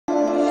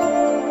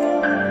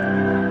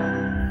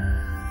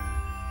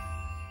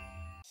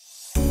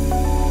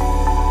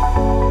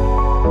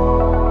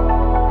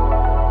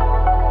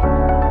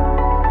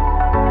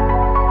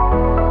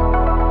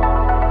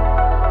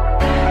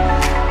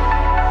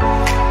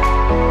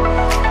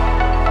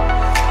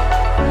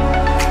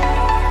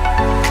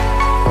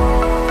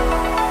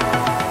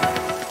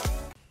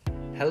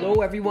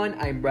everyone,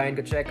 I'm Brian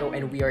Cocheco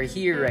and we are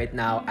here right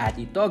now at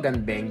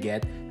Itogan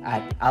Benguet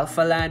at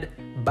Alphaland,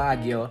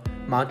 Baguio,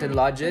 Mountain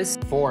Lodges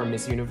for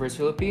Miss Universe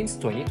Philippines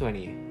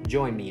 2020.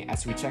 Join me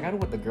as we check out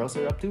what the girls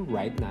are up to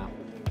right now.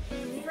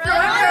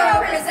 Front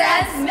Row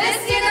presents Miss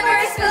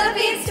Universe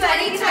Philippines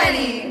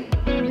 2020.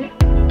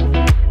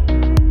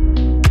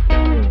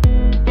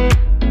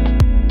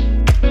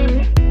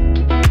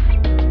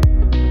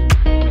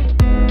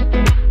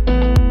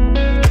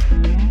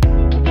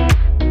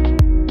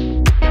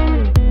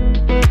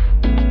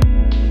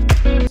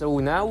 So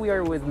now we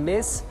are with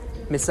Miss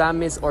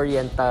Misamis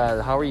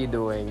Oriental. How are you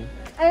doing?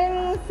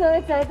 I'm so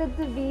excited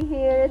to be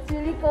here. It's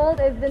really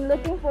cold. I've been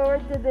looking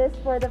forward to this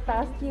for the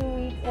past few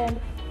weeks, and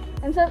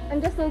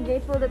I'm just so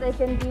grateful that I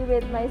can be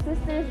with my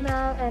sisters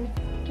now and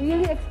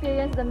really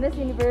experience the Miss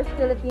Universe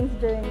Philippines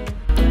journey.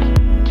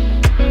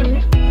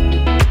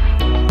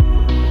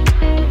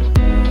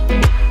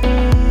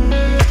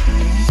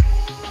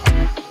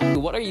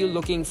 What are you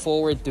looking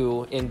forward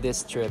to in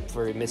this trip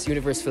for Miss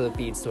Universe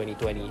Philippines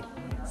 2020?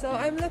 So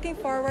I'm looking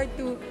forward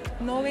to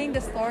knowing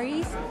the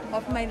stories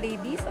of my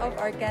ladies, of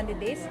our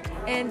candidates,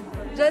 and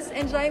just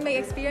enjoy my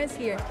experience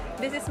here.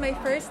 This is my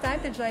first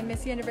time to join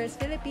Miss Universe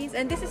Philippines,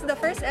 and this is the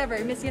first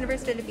ever Miss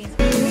Universe Philippines.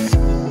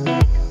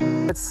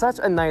 It's such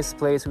a nice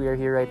place. We are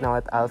here right now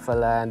at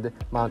Alphaland,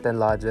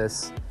 Mountain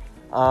Lodges.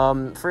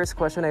 First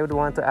question I would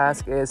want to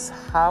ask is,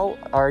 how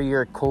are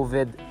your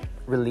COVID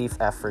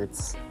relief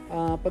efforts?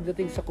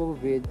 Pagdating sa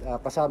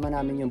COVID, kasama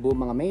namin yung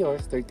buong mga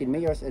mayors, 13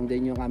 mayors, and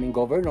then yung aming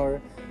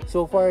governor.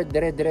 So far,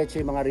 dire-diretso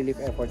yung mga relief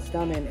efforts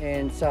namin.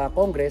 And sa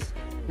Congress,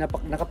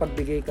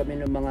 nakapagbigay kami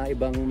ng mga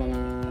ibang mga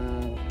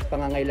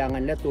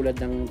pangangailangan na tulad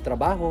ng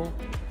trabaho,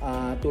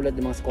 tulad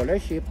ng mga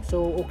scholarship.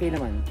 So, okay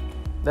naman.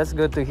 That's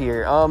good to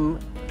hear.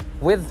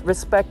 With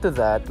respect to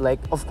that,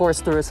 like, of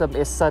course, tourism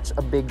is such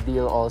a big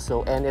deal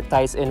also, and it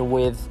ties in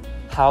with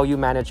how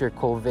you manage your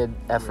COVID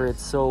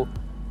efforts. So,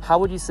 how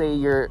would you say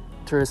your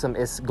tourism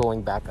is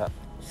going back up?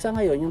 Sa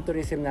ngayon, yung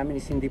tourism namin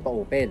is hindi pa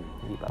open.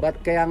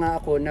 But kaya nga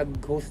ako,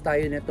 nag-host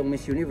tayo nitong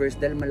Miss Universe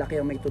dahil malaki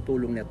ang may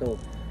tutulong nito.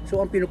 So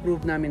ang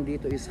pinoprove namin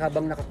dito is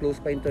habang naka-close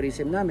pa yung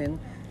tourism namin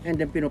and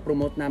then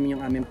pinopromote namin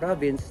yung aming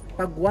province,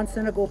 pag once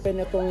na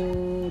nag-open itong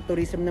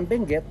tourism ng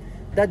Benguet,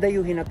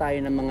 dadayuhin na tayo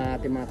ng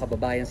ating mga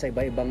kababayan sa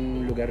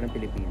iba-ibang lugar ng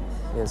Pilipinas.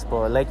 Yes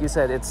po. Like you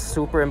said, it's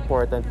super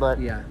important.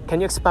 But yeah,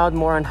 can you expound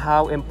more on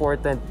how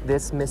important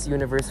this Miss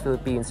Universe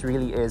Philippines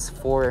really is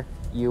for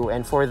you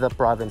and for the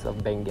province of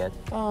Benguet?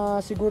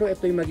 Siguro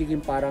ito yung magiging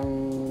parang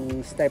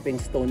stepping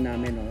stone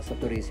namin sa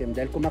tourism.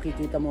 Dahil kung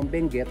makikita mo ang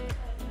Benguet,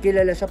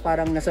 kilala siya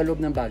parang nasa loob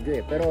ng Baguio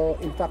eh. Pero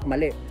in fact,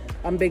 mali.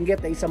 Ang Benguet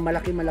ay isang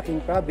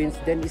malaking province,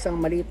 then isang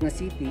maliit na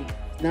city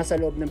nasa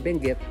loob ng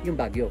Benguet, yung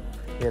Baguio.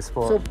 Yes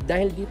po. So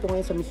dahil dito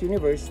ngayon sa Miss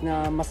Universe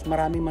na mas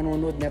maraming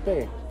manonood nito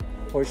eh,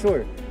 for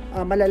sure.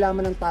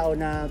 Malalaman ng tao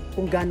na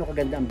kung gaano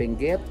kaganda ang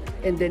Benguet,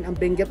 and then ang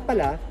Benguet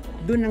pala,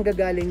 doon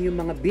nanggagaling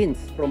yung mga beans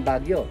from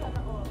Baguio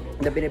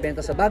na binebenta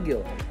sa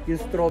Baguio.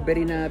 Yung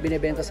strawberry na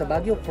binebenta sa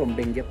Baguio from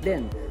Benguet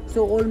din.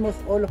 So almost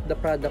all of the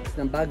products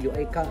ng Baguio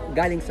ay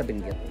galing sa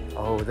Benguet.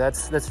 Oh,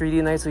 that's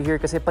really nice to hear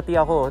kasi pati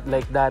ako,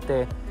 like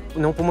dati,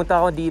 nung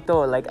pumunta ako dito,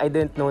 like I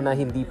didn't know na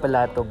hindi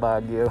pala to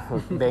Baguio.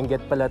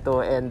 Benguet pala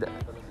to, and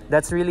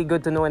that's really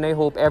good to know, and I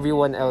hope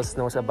everyone else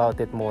knows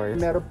about it more.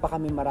 Meron pa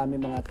kami marami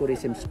mga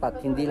tourism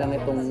spot. Hindi lang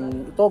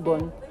itong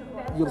Itogon,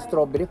 yung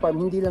strawberry farm,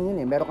 hindi lang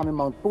yun eh. Meron kami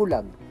Mount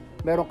Pulag.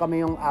 Meron kami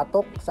yung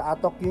Atok. Sa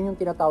Atok, yun yung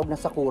tinatawag na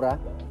Sakura.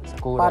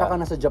 Para ka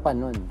nasa Japan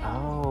nun.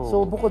 Oh.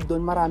 So bukod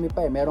dun, marami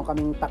pa eh. Meron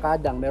kaming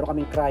Takadang, meron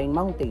kaming Crying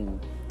Mountain.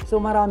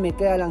 So marami,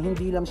 kaya lang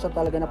hindi lang siya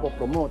talaga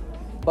napopromote.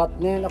 But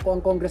ngayon ako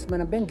ang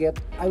congressman ng Benguet,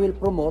 I will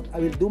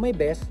do my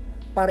best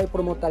para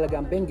i-promote talaga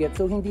ang Benguet.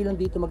 So hindi lang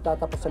dito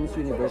magtatapos sa Miss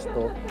Universe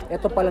to.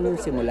 Ito pa lang yung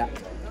simula.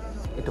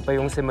 Ito pa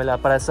yung simula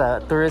para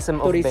sa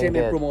tourism of Benguet.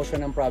 Tourism and promotion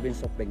ng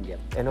province of Benguet.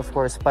 And of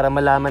course, para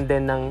malaman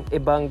din ng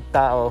ibang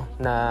tao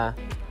na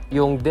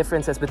yung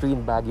differences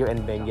between Baguio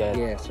and Benguet.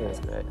 Yes, sir.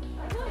 That's good.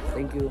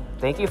 Thank you.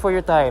 Thank you for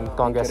your time,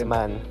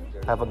 Congressman.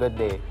 Have a good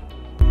day.